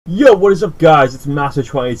Yo, what is up guys, it's Master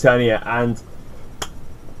 2010 here, and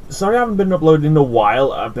sorry I haven't been uploading in a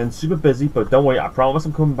while. I've been super busy, but don't worry, I promise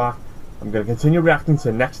I'm coming back. I'm going to continue reacting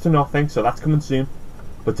to Next to Nothing, so that's coming soon.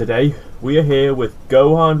 But today, we are here with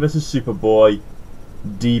Gohan vs Superboy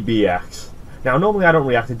DBX. Now, normally I don't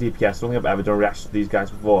react to DBX, I don't think I've ever done reactions to these guys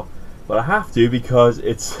before, but I have to because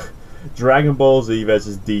it's Dragon Ball Z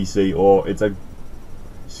versus DC, or it's a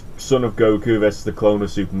Son of Goku versus the clone of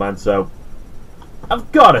Superman, so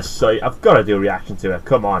I've got to do a reaction to it.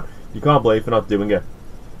 Come on, you can't blame me for not doing it.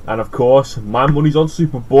 And of course, my money's on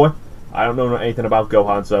Superboy. I don't know anything about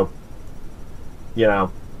Gohan, so you know,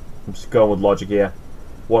 I'm just going with logic here.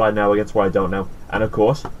 What I know against what I don't know. And of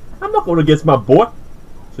course, I'm not going against my boy.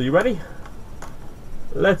 So you ready?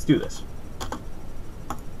 Let's do this.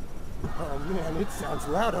 Oh man, it sounds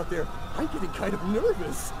loud out there. I'm getting kind of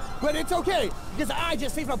nervous. But it's okay, because I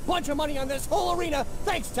just saved a bunch of money on this whole arena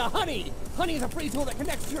thanks to Honey. Honey is a free tool that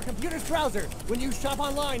connects to your computer's browser. When you shop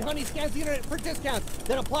online, Honey scans the internet for discounts,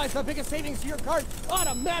 then applies the biggest savings to your cart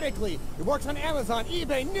automatically. It works on Amazon,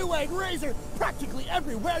 eBay, Newegg, Razor, practically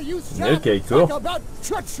everywhere you shop. Okay, cool. Talk about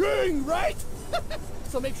cha-ching, right?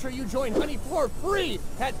 So make sure you join Honey for free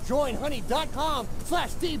at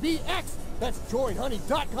joinhoney.com/DBX. That's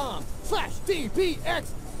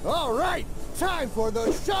joinhoney.com/DBX. All right, time for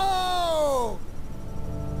the show!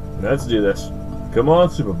 Let's do this. Come on,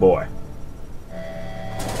 Superboy.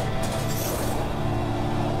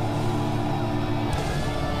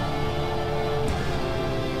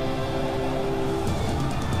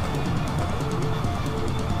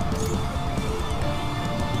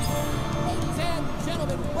 Ladies and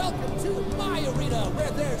gentlemen, welcome to my arena, where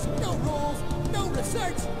there's no rules, no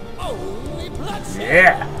research, only bloodshed.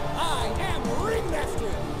 Yeah! I am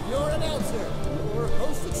Ringmaster, your announcer, your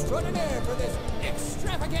host extraordinaire for this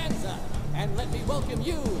extravaganza. And let me welcome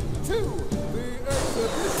you to the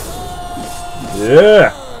exhibition!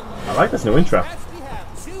 Yeah! I like this new intro. As we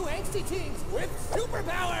have two angsty teens with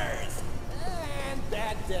superpowers and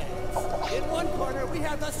bad days. In one corner, we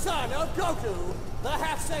have the son of Goku, the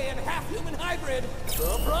half-Saiyan, half-human hybrid,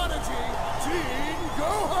 the prodigy, Teen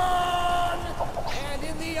Gohan! And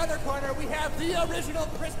in the other corner, we have the original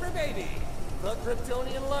CRISPR baby, the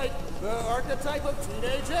Kryptonian light, the archetype of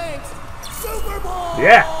teenage angst, Superboy!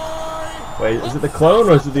 Yeah! Wait, is it the clone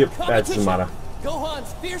or is it the... That doesn't matter.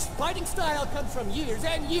 Gohan's fierce fighting style comes from years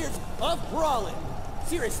and years of brawling.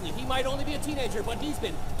 Seriously, he might only be a teenager, but he's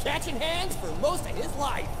been catching hands for most of his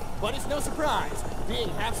life. But it's no surprise. Being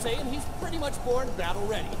half Saiyan, he's pretty much born battle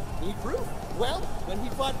ready. Need proof? Well, when he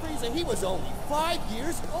fought Frieza, he was only 5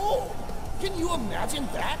 years old. Can you imagine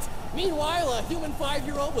that? Meanwhile, a human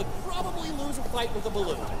 5-year-old would probably lose a fight with a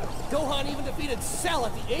balloon. Gohan even defeated Cell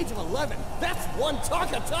at the age of 11. That's one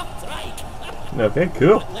talk a tough tyke. Okay,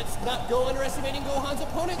 cool. But let's not go underestimating Gohan's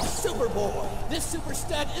opponent, Superboy. This super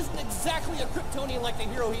stud isn't exactly a Kryptonian like the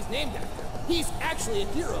hero he's named after. He's actually a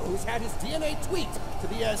hero who's had his DNA tweaked to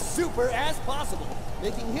be as super as possible,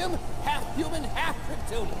 making him half human, half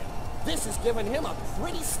Kryptonian. This has given him a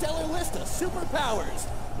pretty stellar list of superpowers.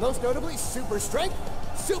 Most notably, super strength,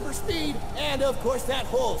 super speed, and of course that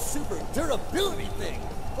whole super durability thing.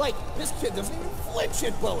 Like, this kid doesn't even flinch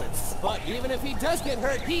at bullets. But even if he does get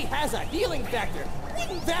hurt, he has a healing factor.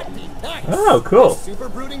 Wouldn't that be nice? Oh, cool. This super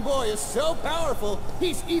brooding boy is so powerful,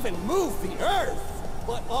 he's even moved the earth.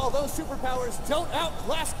 But all those superpowers don't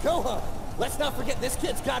outclass Gohan. Let's not forget this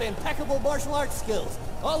kid's got impeccable martial arts skills,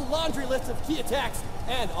 a laundry list of key attacks,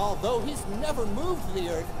 and although he's never moved the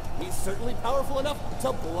earth, he's certainly powerful enough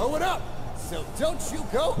to blow it up. So don't you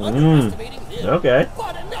go underestimating him. Okay.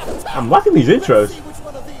 But enough time. I'm liking these intros. Let's see which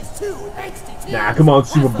one of these two angsty teens Nah, come on,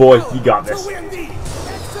 Superboy, you got to this. win the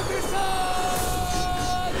exhibition.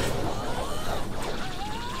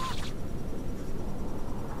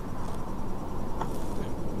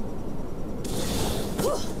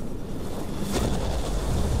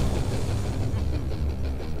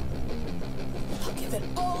 I'll give it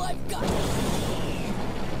all I've got.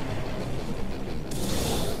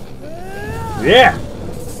 Yeah!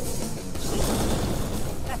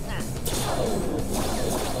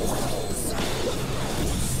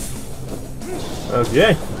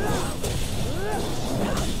 Okay.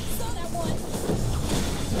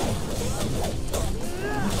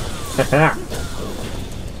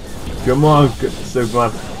 Come on,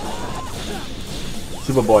 Superman.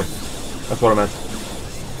 Superboy. That's what I meant.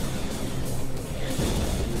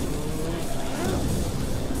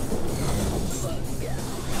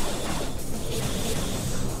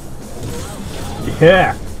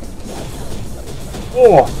 Yeah.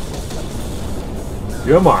 Oh.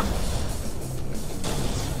 Come on.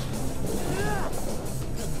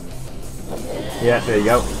 Yeah, there you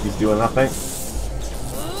go. He's doing that thing.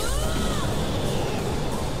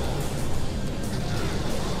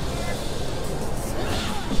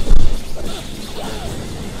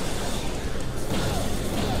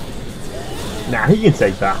 Nah, he can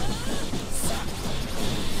take that.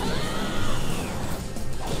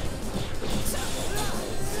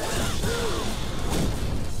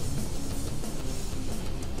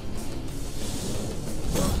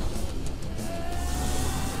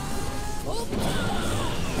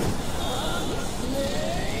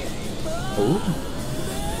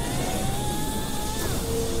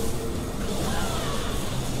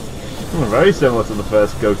 Very similar to the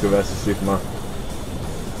first Goku vs Superman.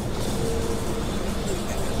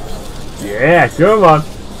 Yeah, come on!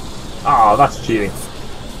 Oh, that's cheating.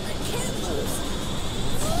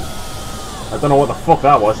 I don't know what the fuck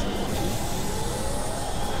that was.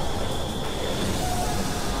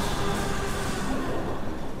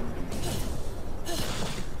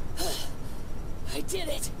 I did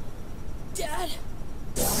it! Dad!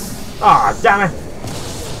 Ah, damn it!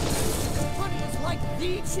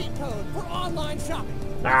 The cheat code for online shopping.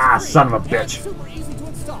 Ah, son of a bitch. Super easy to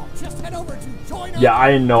install. Just head over to join. Yeah,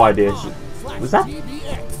 I had no idea. Was that?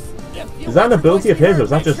 Is that an ability of his, or was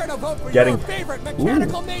that just getting?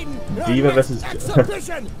 Ooh. Diva versus. I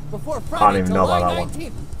don't even know about that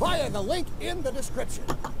one. Via the link in the description.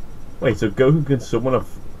 Wait, so Gohan can summon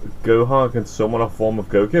a form of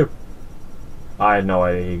Goku? I had no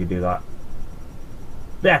idea you could do that.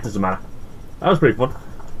 Yeah, it doesn't matter. That was pretty fun.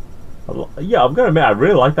 Yeah, I'm gonna admit I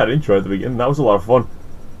really liked that intro at the beginning. That was a lot of fun.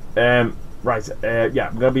 Right, yeah,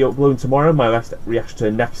 I'm gonna be uploading tomorrow my last reaction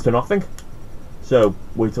to Next to Nothing. So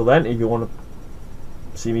wait till then. If you want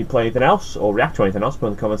to see me play anything else or react to anything else, put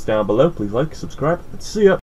in the comments down below. Please like, subscribe, and see ya.